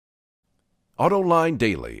AutoLine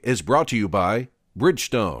Daily is brought to you by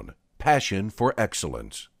Bridgestone, passion for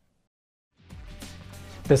excellence.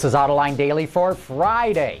 This is AutoLine Daily for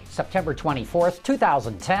Friday, September 24th,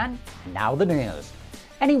 2010. Now the news.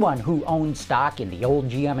 Anyone who owned stock in the old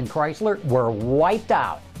GM and Chrysler were wiped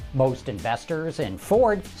out. Most investors in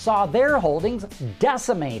Ford saw their holdings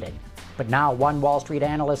decimated. But now one Wall Street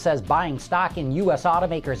analyst says buying stock in U.S.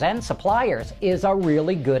 automakers and suppliers is a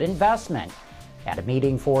really good investment. At a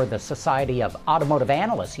meeting for the Society of Automotive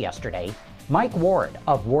Analysts yesterday, Mike Ward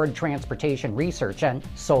of Ward Transportation Research and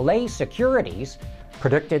Soleil Securities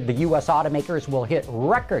predicted the U.S. automakers will hit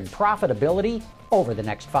record profitability over the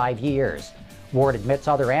next 5 years. Ward admits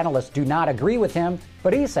other analysts do not agree with him,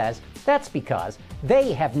 but he says that's because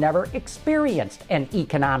they have never experienced an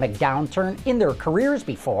economic downturn in their careers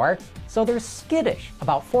before, so they're skittish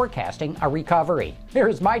about forecasting a recovery.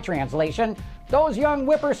 Here's my translation. Those young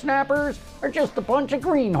whippersnappers are just a bunch of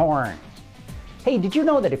greenhorns. Hey, did you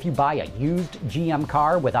know that if you buy a used GM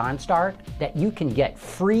car with OnStar, that you can get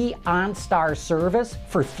free OnStar service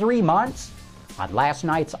for 3 months? On last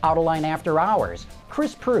night's AutoLine After Hours,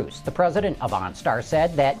 Chris Pruce, the president of OnStar,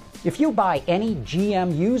 said that if you buy any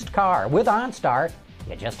GM used car with OnStar,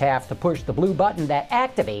 you just have to push the blue button that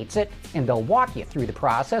activates it, and they'll walk you through the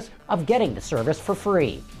process of getting the service for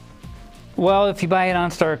free. Well, if you buy an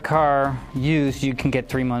OnStar car used, you can get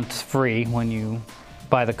 3 months free when you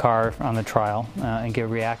buy the car on the trial and get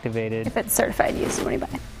reactivated. If it's certified used, what do you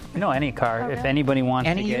buy? No, any car. Oh, really? If anybody wants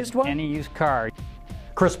Any to get used one? any used car.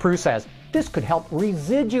 Chris Pruce says this could help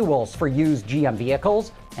residuals for used GM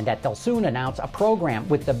vehicles, and that they'll soon announce a program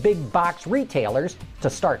with the big box retailers to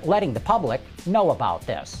start letting the public know about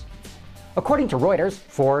this. According to Reuters,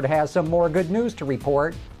 Ford has some more good news to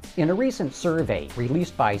report. In a recent survey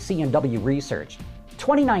released by C&W Research,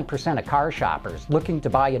 29% of car shoppers looking to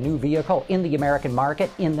buy a new vehicle in the American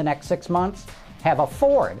market in the next 6 months have a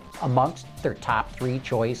Ford amongst their top 3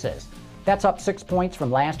 choices. That's up 6 points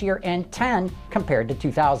from last year and 10 compared to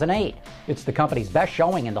 2008. It's the company's best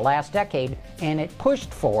showing in the last decade, and it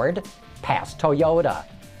pushed Ford past Toyota.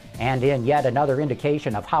 And in yet another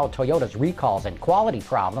indication of how Toyota's recalls and quality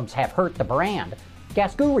problems have hurt the brand,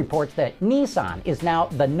 Gasgoo reports that Nissan is now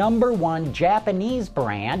the #1 Japanese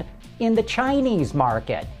brand in the Chinese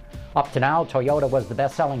market. Up to now, Toyota was the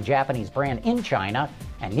best-selling Japanese brand in China,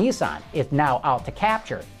 and Nissan is now out to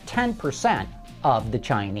capture 10% of the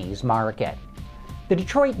Chinese market. The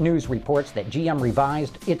Detroit News reports that GM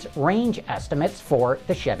revised its range estimates for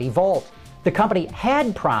the Chevy Volt. The company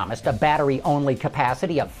had promised a battery-only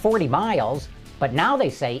capacity of 40 miles, but now they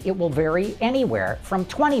say it will vary anywhere from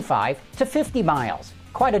 25 to 50 miles.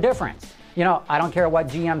 Quite a difference. You know, I don't care what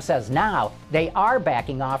GM says now, they are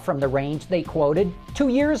backing off from the range they quoted 2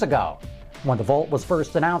 years ago. When the Volt was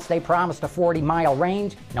first announced, they promised a 40-mile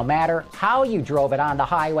range no matter how you drove it on the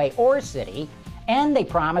highway or city, and they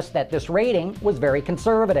promised that this rating was very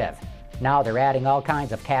conservative. Now they're adding all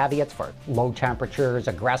kinds of caveats for low temperatures,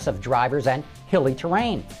 aggressive drivers, and hilly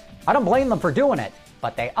terrain. I don't blame them for doing it,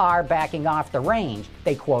 but they are backing off the range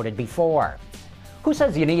they quoted before. Who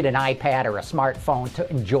says you need an iPad or a smartphone to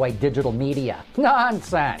enjoy digital media?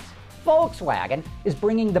 Nonsense! Volkswagen is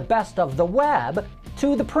bringing the best of the web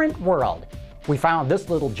to the print world. We found this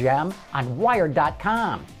little gem on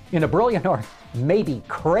Wired.com. In a brilliant or maybe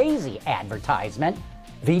crazy advertisement,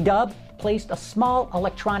 VW placed a small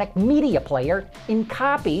electronic media player in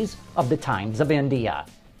copies of the Times of India.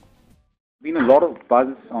 Been a lot of buzz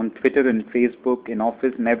on Twitter and Facebook, in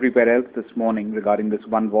office and everywhere else this morning regarding this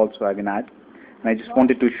one Volkswagen ad. And I just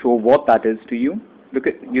wanted to show what that is to you. Look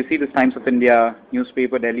at, you see this Times of India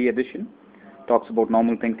newspaper, Delhi edition, talks about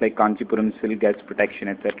normal things like Kanchipuram silk gets protection,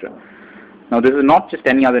 etc. Now this is not just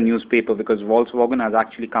any other newspaper, because Volkswagen has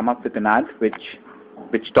actually come up with an ad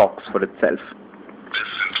which talks for itself. This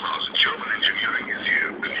Central's German engineering is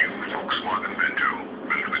here. The new Volkswagen Vento,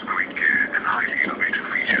 built with great care and highly innovative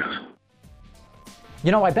features.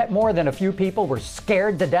 You know, I bet more than a few people were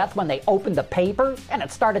scared to death when they opened the paper and it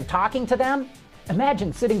started talking to them.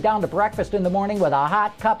 Imagine sitting down to breakfast in the morning with a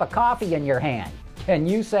hot cup of coffee in your hand. Can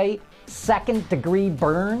you say second-degree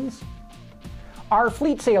burns? Are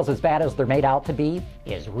fleet sales as bad as they're made out to be?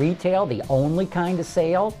 Is retail the only kind of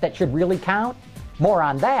sale that should really count? More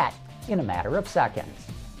on that in a matter of seconds.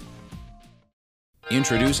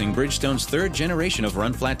 Introducing Bridgestone's third generation of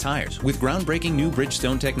run-flat tires with groundbreaking new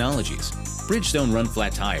Bridgestone technologies. Bridgestone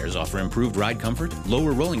run-flat tires offer improved ride comfort,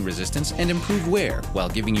 lower rolling resistance, and improved wear while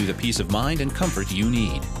giving you the peace of mind and comfort you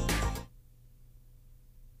need.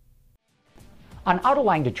 On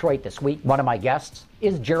AutoLine Detroit this week, one of my guests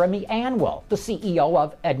is Jeremy Anwyl, the CEO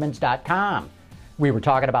of Edmunds.com. We were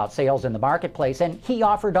talking about sales in the marketplace, and he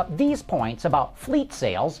offered up these points about fleet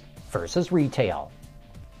sales versus retail.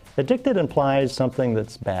 Addicted implies something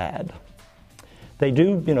that's bad. They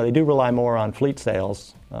do rely more on fleet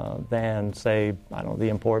sales than, say, the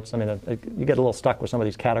imports. I mean, you get a little stuck with some of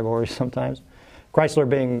these categories sometimes.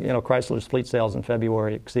 Chrysler's fleet sales in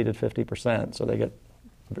February exceeded 50%, so they get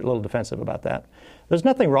a little defensive about that. There's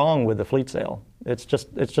nothing wrong with the fleet sale. It's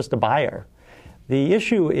just a buyer. The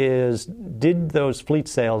issue is, did those fleet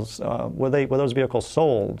sales were those vehicles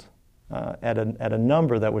sold at a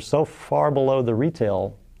number that was so far below the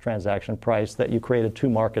retail transaction price that you created two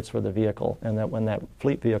markets for the vehicle, and that when that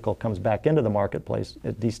fleet vehicle comes back into the marketplace,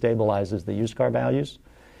 it destabilizes the used car values.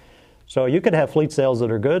 So you could have fleet sales that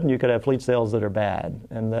are good, and you could have fleet sales that are bad,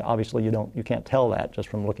 and obviously you can't tell that just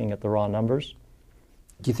from looking at the raw numbers.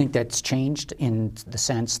 Do you think that's changed in the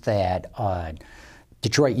sense that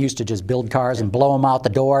Detroit used to just build cars and blow them out the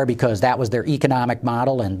door because that was their economic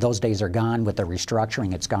model, and those days are gone with the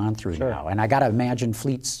restructuring it's gone through now? And I got to imagine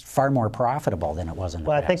fleet's far more profitable than it was in the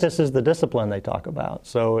past. I think this is the discipline they talk about.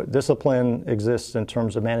 So discipline exists in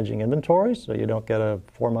terms of managing inventory, so you don't get a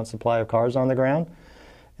 4-month supply of cars on the ground,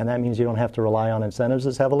 and that means you don't have to rely on incentives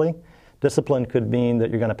as heavily. Discipline could mean that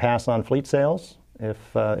you're going to pass on fleet sales if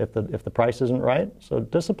the price isn't right. So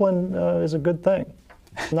discipline is a good thing.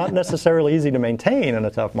 It's not necessarily easy to maintain in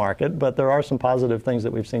a tough market, but there are some positive things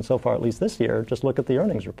that we've seen so far, at least this year. Just look at the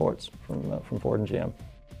earnings reports from Ford and GM.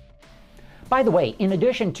 By the way, in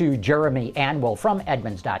addition to Jeremy Anwyl from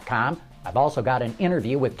Edmunds.com, I've also got an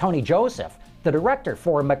interview with Tony Joseph, the director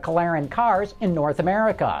for McLaren Cars in North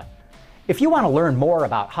America. If you want to learn more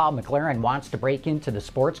about how McLaren wants to break into the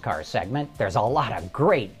sports car segment, there's a lot of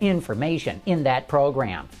great information in that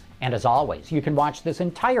program. And as always, you can watch this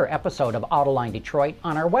entire episode of Autoline Detroit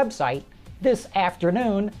on our website this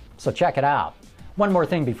afternoon, so check it out. One more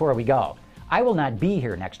thing before we go. I will not be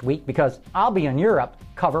here next week because I'll be in Europe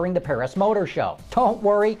covering the Paris Motor Show. Don't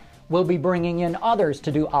worry, we'll be bringing in others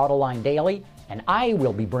to do Autoline Daily, and I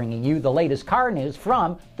will be bringing you the latest car news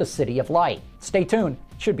from the City of Light. Stay tuned,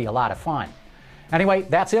 should be a lot of fun. Anyway,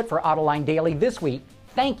 that's it for Autoline Daily this week.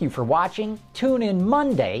 Thank you for watching. Tune in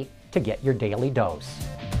Monday to get your daily dose.